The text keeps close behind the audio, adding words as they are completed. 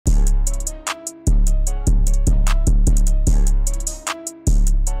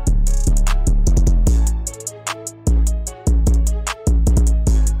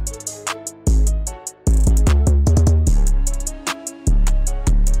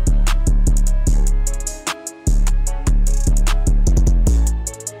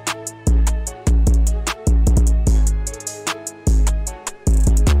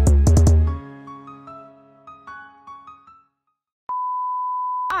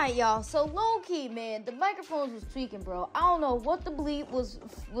Alright, y'all, so low-key, man, the microphones was tweaking, bro. I don't know what the bleep was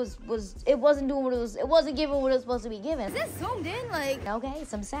it wasn't doing what it wasn't giving what it was supposed to be giving. Is this zoomed in? Like, okay,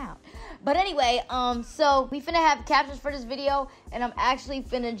 some sound. But anyway, so we finna have captions for this video, and I'm actually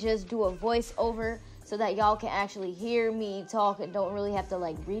finna just do a voiceover so that y'all can actually hear me talk and don't really have to,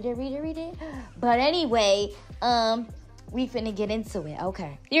 like, read it. But anyway, we finna get into it,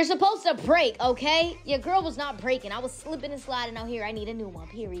 okay? You're supposed to break, okay? Your girl was not breaking. I was slipping and sliding out here. I need a new one,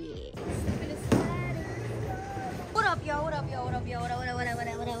 period. Slipping and sliding. What up, yo? What up, yo? What up, yo? What up?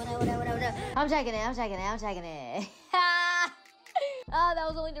 I'm checking it. That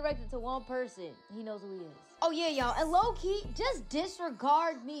was only directed to one person. He knows who he is. Oh, yeah, y'all. And low-key, just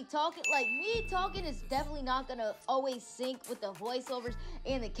disregard me talking. Like, me talking is definitely not going to always sync with the voiceovers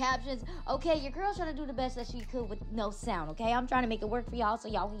and the captions. Okay, your girl's trying to do the best that she could with no sound, okay? I'm trying to make it work for y'all so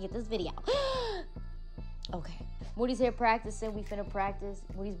y'all can get this video. Okay. Moody's here practicing. We finna practice.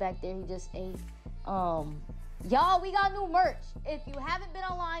 Moody's back there. He just ate. Y'all, we got new merch. If you haven't been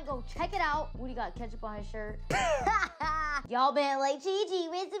online, go check it out. Woody got ketchup on his shirt. Y'all been like, Gigi,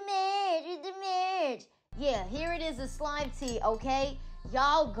 where's the merch? Where's the merch? Yeah, here it is, a slime tee, okay?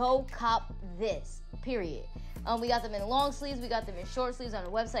 Y'all go cop this, period. We got them in long sleeves. We got them in short sleeves on the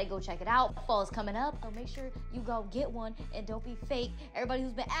website. Go check it out. Fall is coming up, so make sure you go get one and don't be fake. Everybody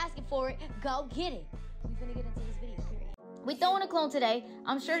who's been asking for it, go get it. We finna get into this video, period. We throwing a clone today.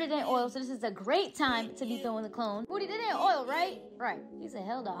 I'm sure they didn't oil, so this is a great time to be throwing the clone. Woody, they didn't oil, right? Right. He said,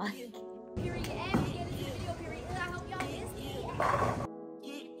 hell dog. Period. And we get into the video, period. I hope y'all missed it.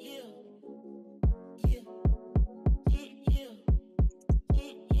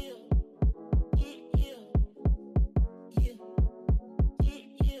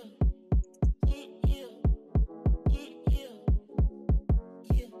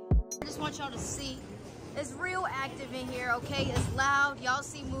 I just want y'all to see. It's real active in here, okay? It's loud. Y'all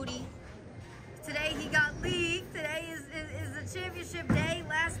see Moody. Today he got league. Today is the championship day.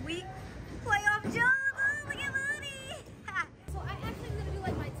 Last week, playoff jump. Oh, look at Moody. So I actually am gonna do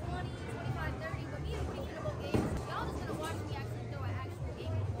like my 20, 25, 30, but me and Moody can both games. Y'all just gonna watch me actually throw an actual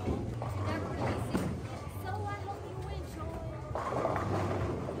game of ball. So never really see. So I hope you enjoy.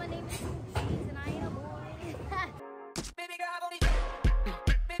 My name is Cheese and I am a boy. Baby girl, I want it.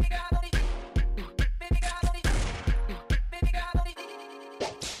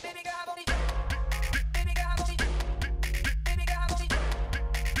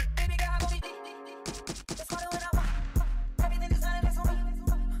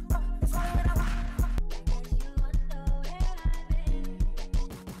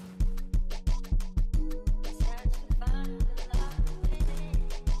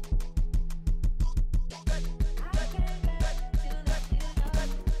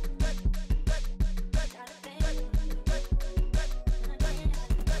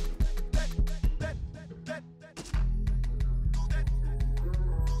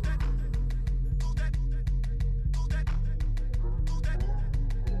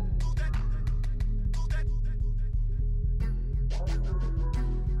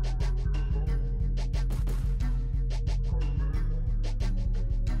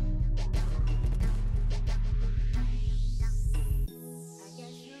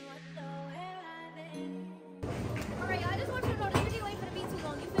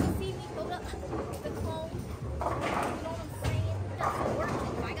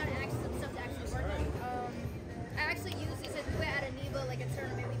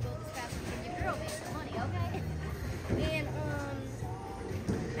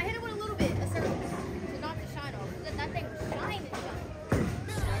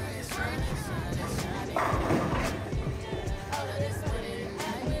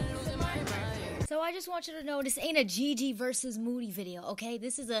 I just want you to know this ain't a Gigi versus Moody video, okay?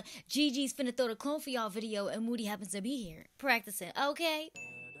 This is a Gigi's finna throw the clone for y'all video and Moody happens to be here practicing, okay?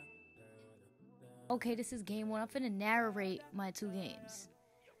 Okay, this is game one. I'm finna narrate my two games.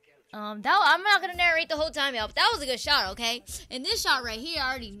 I'm not gonna narrate the whole time, y'all, but that was a good shot, okay? And this shot right here,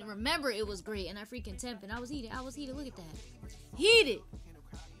 I already remember it was great, and I freaking temped, and I was heated, look at that. Heated!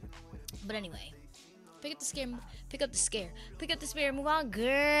 But anyway, pick up the scare, move on,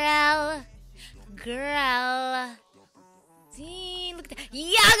 girl. See, look at that.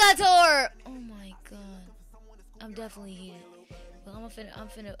 Yagator! Oh my god. I'm definitely heated. But I'm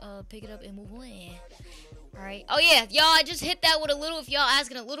finna pick it up and move on. Alright. Oh yeah, y'all, I just hit that with a little, if y'all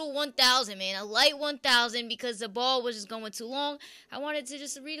asking, a little 1,000, man. A light 1,000 because the ball was just going too long. I wanted to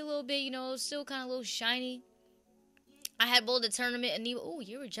just read a little bit, you know, it was still kind of a little shiny. I had bowled the tournament and oh,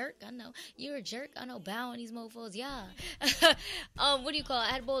 you're a jerk. I know. You're a jerk. I know. Bowing these mofos. Yeah. What do you call it?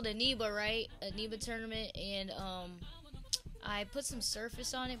 I had bowled a Neba, right? A Neba tournament. And, I put some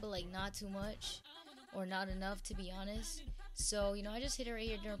surface on it, but like not too much, or not enough to be honest. So, you know, I just hit it right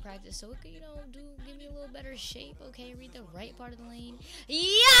here during practice, so it could, you know, give me a little better shape. Okay, read the right part of the lane.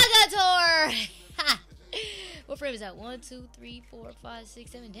 Yagator! What frame is that? 1, 2, 3, 4, 5,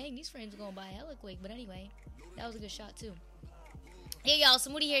 6, 7. Dang, these frames are going by hella quick. But anyway, that was a good shot too. Hey y'all, so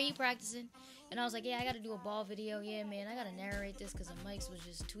Moody here, he practicing. And I was like, yeah, I gotta do a ball video. Yeah, man, I gotta narrate this because the mics was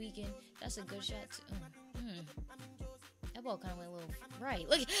just tweaking. That's a good shot too. That ball kind of went a little right.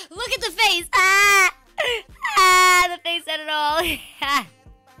 Look at the face. The face said it all.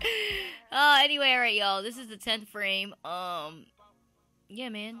 Anyway, alright, y'all. This is the 10th frame. Yeah,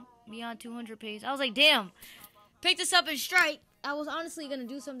 man. Beyond 200 pace. I was like, damn. Pick this up and strike. I was honestly gonna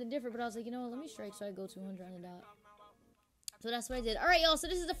do something different, but I was like, you know what? Let me strike so I go 200 on the dot. So that's what I did. Alright, y'all. So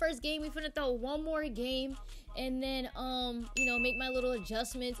this is the first game. We're finna throw one more game. And then, you know, make my little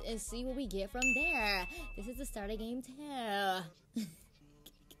adjustments and see what we get from there. This is the start of game 2.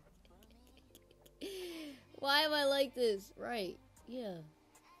 Why am I like this? Right. Yeah.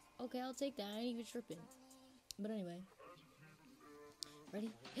 Okay, I'll take that. I ain't even tripping. But anyway.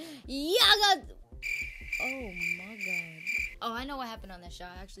 Ready? Yeah, I got... Oh, my God. Oh, I know what happened on that shot.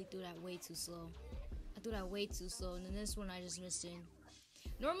 I actually threw that way too slow. I threw that way too slow. And then this one, I just missed in.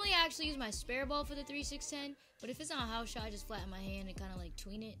 Normally, I actually use my spare ball for the 3-6-10. But if it's on a house shot, I just flatten my hand and kind of, like,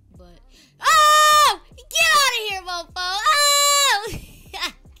 tween it. But... Oh! Get out of here, mofo! Oh!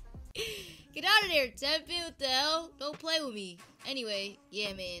 Get out of there, Tempin. What the hell? Don't play with me. Anyway,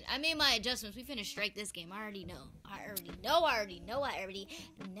 yeah, man. I made my adjustments. We finna strike this game. I already know. I already know. Am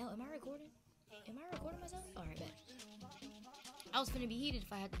I recording? Am I recording myself? Alright, bet. I was finna be heated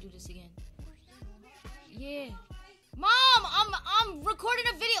if I had to do this again. Yeah. Mom, I'm recording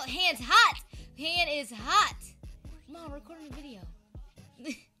a video. Hand's hot. Hand is hot. Mom, recording a video.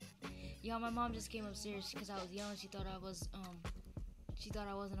 Y'all, my mom just came upstairs because I was yelling. She thought I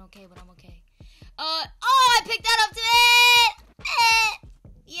wasn't okay, but I'm okay. Oh, I picked that up today.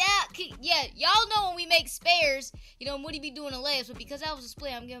 Yeah, y'all know when we make spares, you know, Moody be doing a layups, but because that was a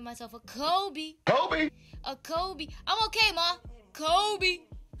split, I'm giving myself a Kobe. A Kobe. I'm okay, Ma. Kobe.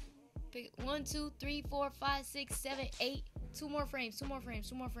 Pick 1, 2, 3, 4, 5, 6, 7, 8. 2 more frames. You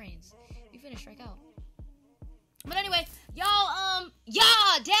finna strike out. But anyway, y'all,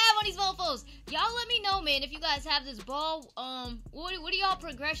 dab on these mofos. Y'all let me know, man, if you guys have this ball. What are y'all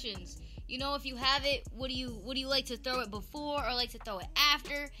progressions? You know, if you have it, would you like to throw it before or like to throw it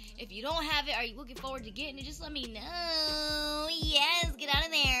after? If you don't have it, are you looking forward to getting it? Just let me know. Yes, get out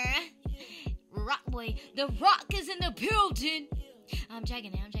of there. Rock boy, the rock is in the building. I'm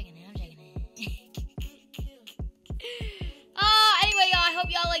checking it. Anyway, y'all, I hope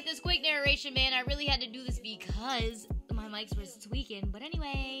y'all like this quick narration, man. I really had to do this because my mics were tweaking. But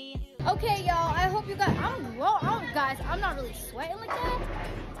anyway. Okay, y'all, I hope you guys, guys, I'm not really sweating like that.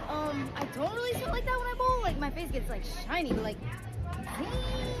 I don't really sweat like that when I bowl. Like, my face gets, like, shiny, but, like,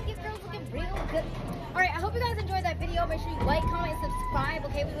 dang, your girl's looking real good. Alright, I hope you guys enjoyed that video. Make sure you like, comment, and subscribe.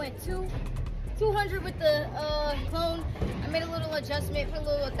 Okay, we went 200 with the clone. I made a little adjustment, put a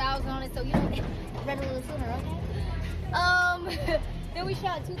little 1,000 on it, so you know, read a little sooner, okay? Then we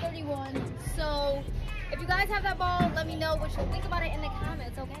shot 231. So if you guys have that ball, let me know what you think about it in the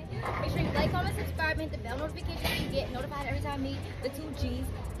comments, okay? Make sure you like, comment, subscribe, and hit the bell notification so you get notified every time me, the 2Gs,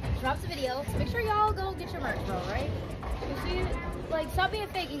 drops a video. So make sure y'all go get your merch, bro, right? You see it? Like, stop being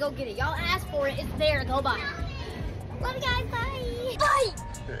fake and go get it. Y'all asked for it. It's there. Go buy it. Love you guys. Bye.